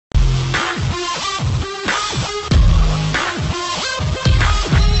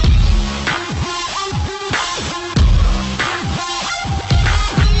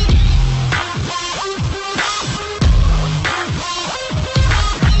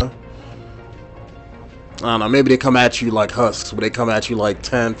don't know, maybe they come at you like husks, but they come at you like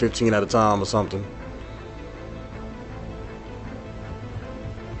 10, 15 at a time or something.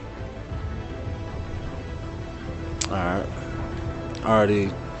 Alright. I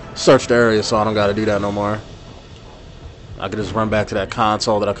already searched the area, so I don't gotta do that no more. I could just run back to that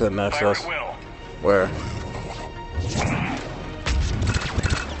console that I couldn't access. Where?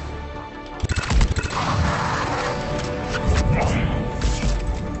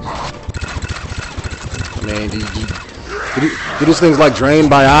 I mean, do these things like drain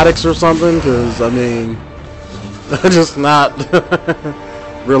biotics or something? Because, I mean, they're just not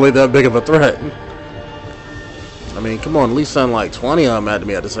really that big of a threat. I mean, come on, at least send like 20 of them at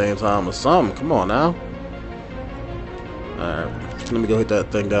me at the same time or something. Come on now. Alright, let me go hit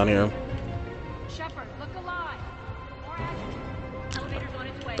that thing down here. Shepard, look alive. Elevator's on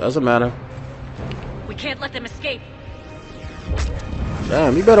its way. Doesn't matter. We can't let them escape.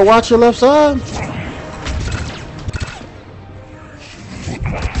 Damn, you better watch your left side.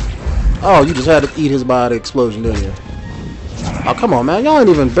 Oh, you just had to eat his body explosion, didn't you? Oh, come on, man. Y'all ain't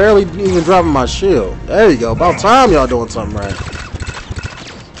even barely dropping my shield. There you go. About time y'all doing something right.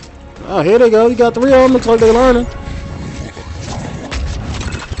 Oh, here they go. You got 3 of them. Looks like they're learning.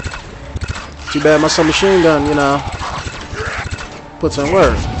 Too bad my submachine gun, you know, puts in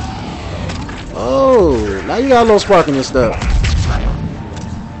work. Oh, now you got a little spark in your stuff.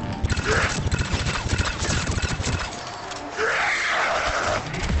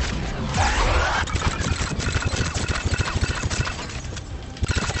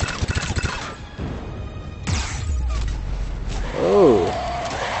 Oh.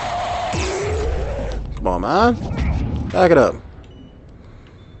 Come on, man. Back it up.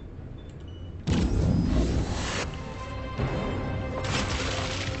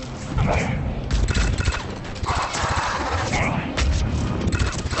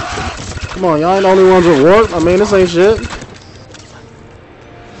 Come on, y'all ain't the only ones with warp. I mean, this ain't shit.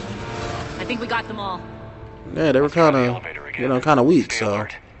 I think we got them all. Yeah, they were kind of, you know, kind of weak, so.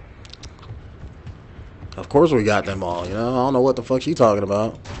 Of course we got them all, you know. I don't know what the fuck she talking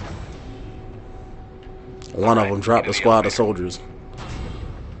about. One of them dropped a squad of soldiers.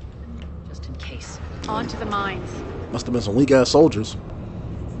 Just in case. On to the mines. Must have been some weak-ass soldiers.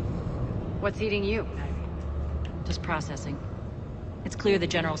 What's eating you? Just processing. It's clear the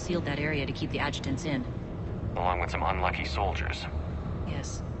General sealed that area to keep the adjutants in. Along with some unlucky soldiers.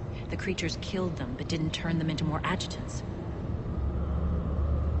 Yes. The creatures killed them, but didn't turn them into more adjutants.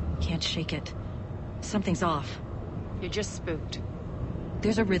 Can't shake it. Something's off. You're just spooked.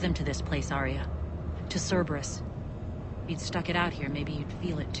 There's a rhythm to this place, Arya. To Cerberus. If you'd stuck it out here, maybe you'd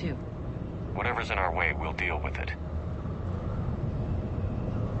feel it too. Whatever's in our way, we'll deal with it.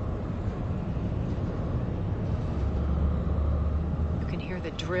 The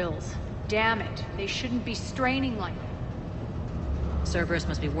drills. Damn it. They shouldn't be straining like that. Cerberus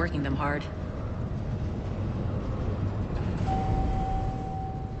must be working them hard.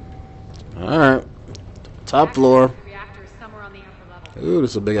 Alright. Top floor. The reactor is somewhere on the upper level. Ooh,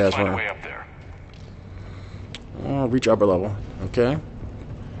 this is a big ass Find a one. way up there. Oh, reach upper level. Okay.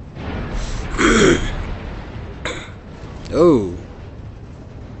 Oh.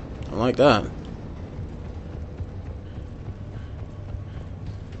 I like that.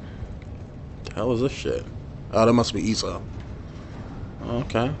 The hell is this shit? Oh, that must be Issa.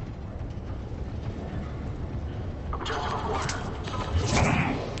 Okay.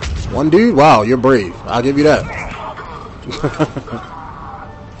 One dude? Wow, you're brave. I'll give you that.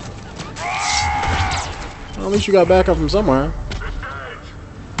 Well, at least you got backup from somewhere.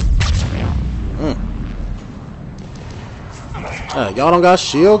 Hey, y'all don't got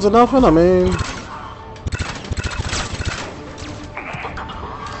shields or nothing? I mean...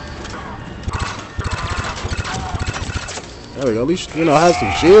 There we go. At least, you know, I have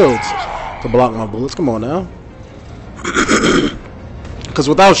some shields to block my bullets. Come on now. Because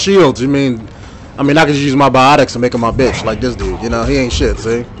without shields, I mean, I could just use my biotics and make him my bitch, like this dude. You know, he ain't shit,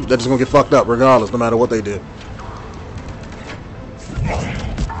 see? They're just gonna get fucked up regardless, no matter what they do.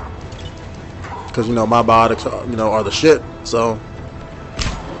 Because, you know, my biotics, you know, are the shit. So,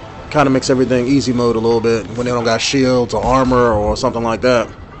 kind of makes everything easy mode a little bit when they don't got shields or armor or something like that.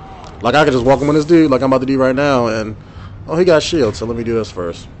 Like, I could just walk in with this dude, like I'm about to do right now, and... Oh, he got shields, so let me do this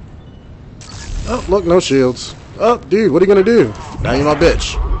first. Oh, look, no shields. Oh, dude, what are you gonna do? Now you're my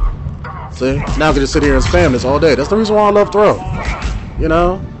bitch. See? Now I can just sit here and spam this all day. That's the reason why I love throw. You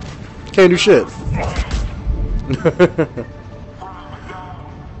know? Can't do shit.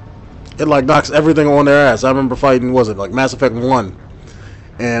 It, like, knocks everything on their ass. I remember fighting, was it, like, Mass Effect 1.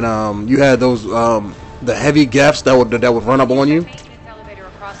 And, you had those, the heavy gaffs that would run up on you. Elevator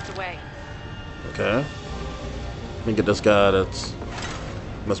across the way. Okay. Let me get this guy. That's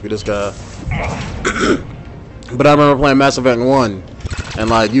must be this guy. But I remember playing Mass Effect 1, and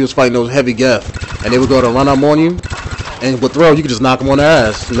like you was fighting those heavy Geth, and they would go to run up on you, and with throw you could just knock them on their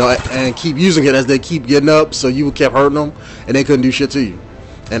ass, you know, and keep using it as they keep getting up, so you kept hurting them, and they couldn't do shit to you.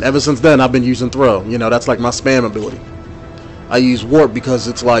 And ever since then, I've been using throw. You know, that's like my spam ability. I use warp because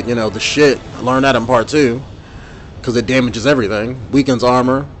it's like, you know, the shit. I learned that in part 2, because it damages everything, weakens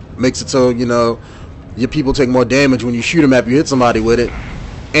armor, makes it so, you know, your people take more damage when you shoot them after you hit somebody with it,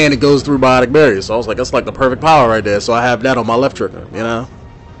 and it goes through biotic barriers. So I was like, that's like the perfect power right there. So I have that on my left trigger, you know.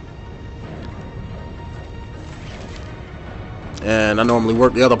 And I normally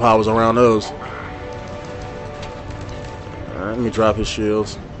work the other powers around those. Alright, let me drop his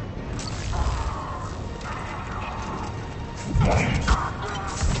shields.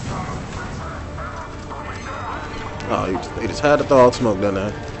 Oh, he just had to throw out smoke down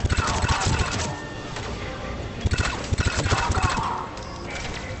there.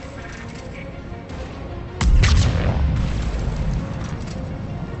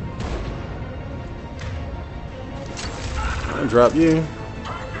 I'll drop you.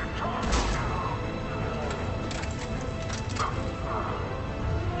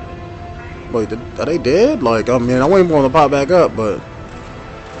 Wait, are they dead? Like, I mean, I waiting for them to pop back up, but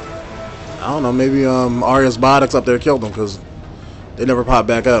I don't know. Maybe 𝐟𝐨𝐫𝐞's up there killed them because they never popped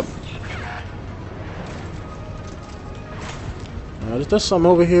back up. There's something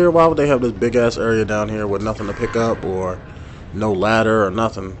over here. Why would they have this big ass area down here with nothing to pick up or no ladder or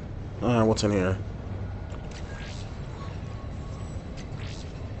nothing? What's in here?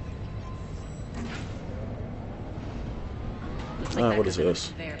 What is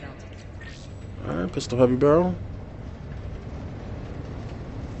this? Alright, pistol heavy barrel.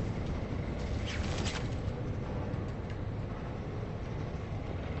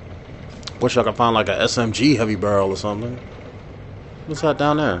 Wish I could find like a SMG heavy barrel or something. What's that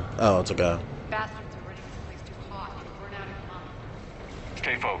down there? Oh, it's a guy.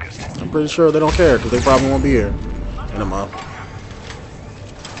 Stay focused. I'm pretty sure they don't care because they probably won't be here in a month.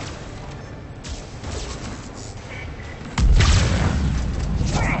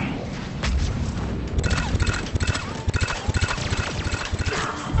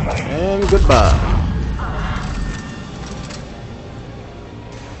 And goodbye.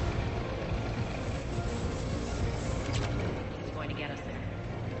 He's going to get us there.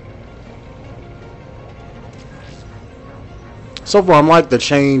 So far, I'm like the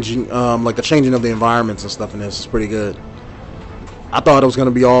changing of the environments and stuff in this is pretty good. I thought it was gonna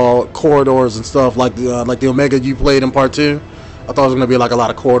be all corridors and stuff like the Omega you played in part 2. I thought it was gonna be like a lot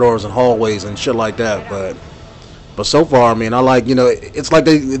of corridors and hallways and shit like that, but so far, I mean, I like, you know, it's like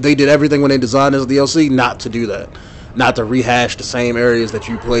they did everything when they designed this DLC not to do that, not to rehash the same areas that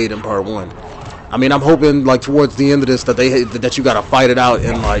you played in part 1. I mean, I'm hoping like towards the end of this that you gotta fight it out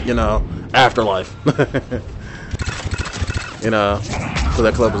in like, you know, Afterlife. You know, so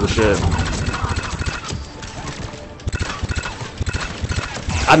that club was a shit.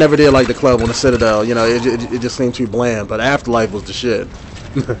 I never did like the club on the Citadel. You know, it just seemed too bland. But Afterlife was the shit.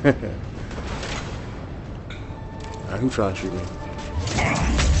 Who trying to shoot me?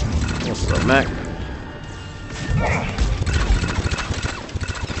 What's up, Mac?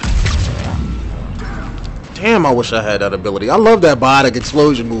 Damn, I wish I had that ability. I love that biotic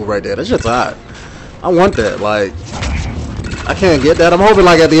explosion move right there. That shit's hot. I want that. Like, I can't get that. I'm hoping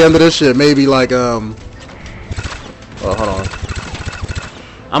like at the end of this shit, maybe like oh, hold on.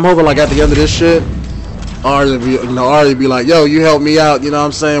 I'm hoping like at the end of this shit, Ari be like, yo, you helped me out. You know what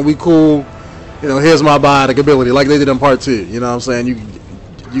I'm saying? We cool. You know, here's my biotic ability, like they did in part 2. You know what I'm saying?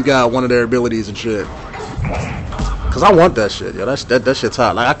 You got one of their abilities and shit. Cause I want that shit, yo. That shit's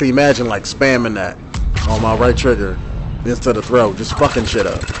hot. Like I can imagine like spamming that on my right trigger instead of throw, just fucking shit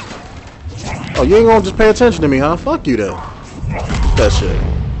up. Oh, you ain't gonna just pay attention to me, huh? Fuck you then. That shit.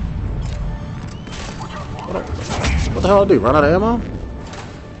 What the hell I do? Run out of ammo?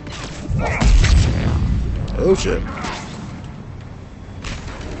 Oh shit.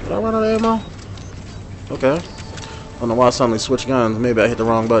 Did I run out of ammo? Okay. I don't know why I suddenly switched guns. Maybe I hit the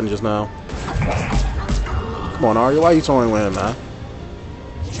wrong button just now. Come on, Arya. Why are you toying with him, man?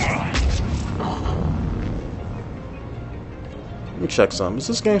 Let me check something. Is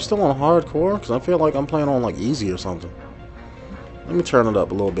this game still on hardcore? Because I feel like I'm playing on like easy or something. Let me turn it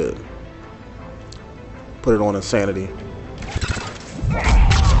up a little bit. Put it on insanity.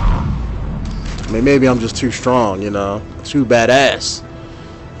 I mean, maybe I'm just too strong, you know? Too badass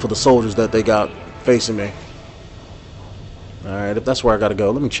for the soldiers that they got facing me. Alright, if that's where I gotta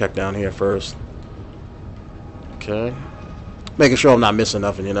go, let me check down here first. Okay. Making sure I'm not missing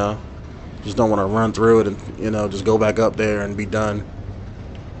nothing, you know? Just don't want to run through it and, you know, just go back up there and be done.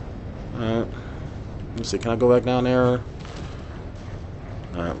 Alright. Let's see, can I go back down there?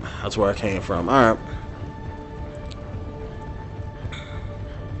 Alright, that's where I came from. Alright.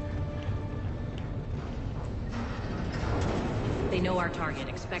 They know our target.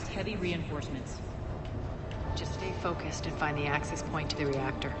 Expect heavy reinforcements. Just stay focused and find the access point to the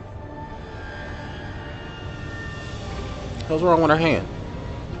reactor. What's wrong with her hand?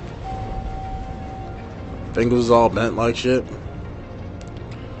 Fingers all bent like shit.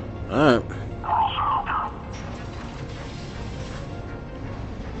 Alright.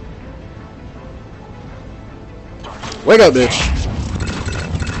 Wake up, bitch.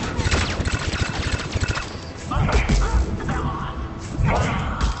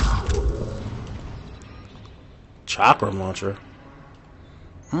 Chakra launcher.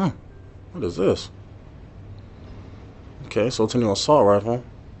 What is this? Okay, so it's a new assault rifle.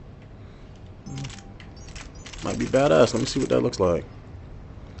 Might be badass. Let me see what that looks like.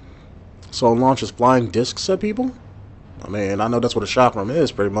 So it launches flying discs at people? I mean, I know that's what a chakram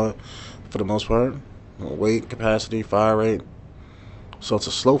is, pretty much, for the most part. Weight, capacity, fire rate. So it's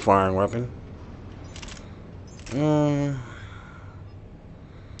a slow firing weapon.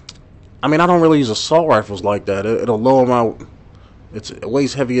 I mean, I don't really use assault rifles like that. It'll lower my... It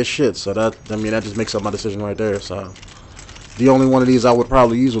weighs heavy as shit, so that, I mean, that just makes up my decision right there, so... The only one of these I would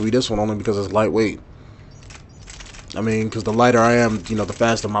probably use would be this one, only because it's lightweight. I mean, because the lighter I am, you know, the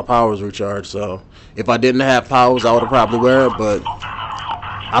faster my powers recharge, so... If I didn't have powers, I would probably wear it, but...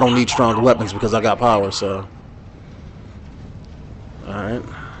 I don't need stronger weapons because I got power, so... Alright.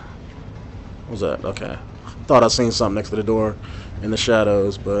 What was that? Okay. Thought I seen something next to the door in the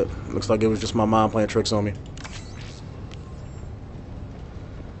shadows, but looks like it was just my mom playing tricks on me.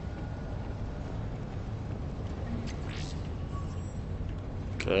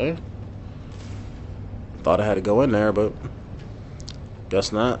 Okay. Thought I had to go in there, but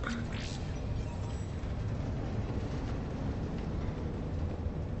guess not. The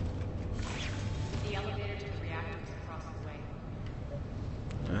elevator to the reactor is across the way.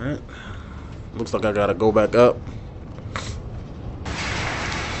 Alright. Looks like I gotta go back up.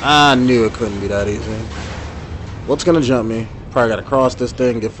 I knew it couldn't be that easy. What's gonna jump me? Probably gotta cross this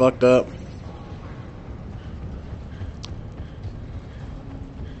thing, get fucked up.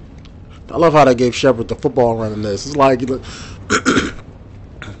 I love how they gave Shepard the football run in this. It's like, it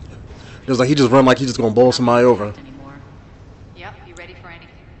was like he just run like he's just gonna bowl somebody over. Yep, you ready for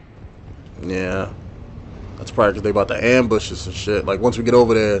anything? Yeah. That's probably because they about to ambush us and shit. Like, once we get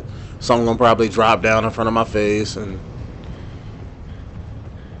over there, someone gonna probably drop down in front of my face and...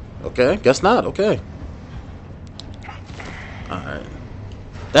 Okay, guess not. Okay. Alright.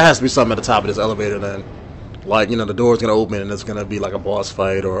 There has to be something at the top of this elevator then. Like, you know, the door's gonna open and it's gonna be like a boss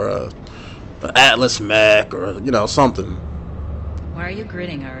fight or an Atlas mech or, you know, something. Why are you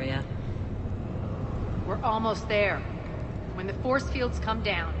grinning, Arya? We're almost there. When the force fields come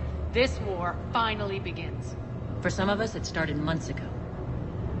down, this war finally begins. For some of us, it started months ago.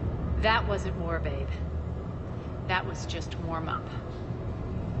 That wasn't war, babe. That was just warm up.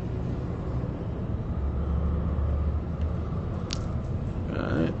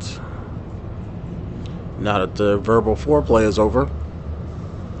 Alright. Now that the verbal foreplay is over,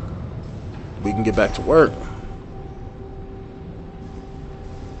 we can get back to work.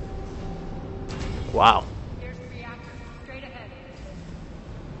 Wow. Here's the reactor. Straight ahead.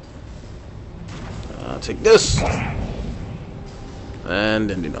 I'll take this. And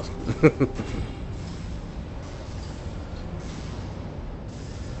then do nothing.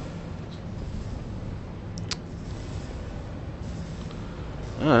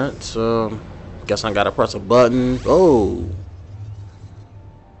 Alright, so guess I gotta press a button. Oh,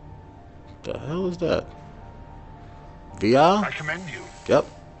 the hell is that? VR? I commend you. Yep.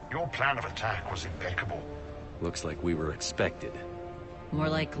 Your plan of attack was impeccable. Looks like we were expected. More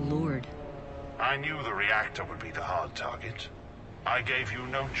like lured. I knew the reactor would be the hard target. I gave you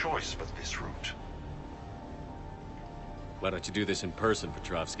no choice but this route. Why don't you do this in person,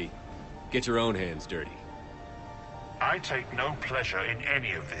 Petrovsky? Get your own hands dirty. I take no pleasure in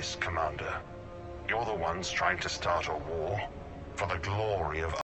any of this, Commander. You're the ones trying to start a war for the glory of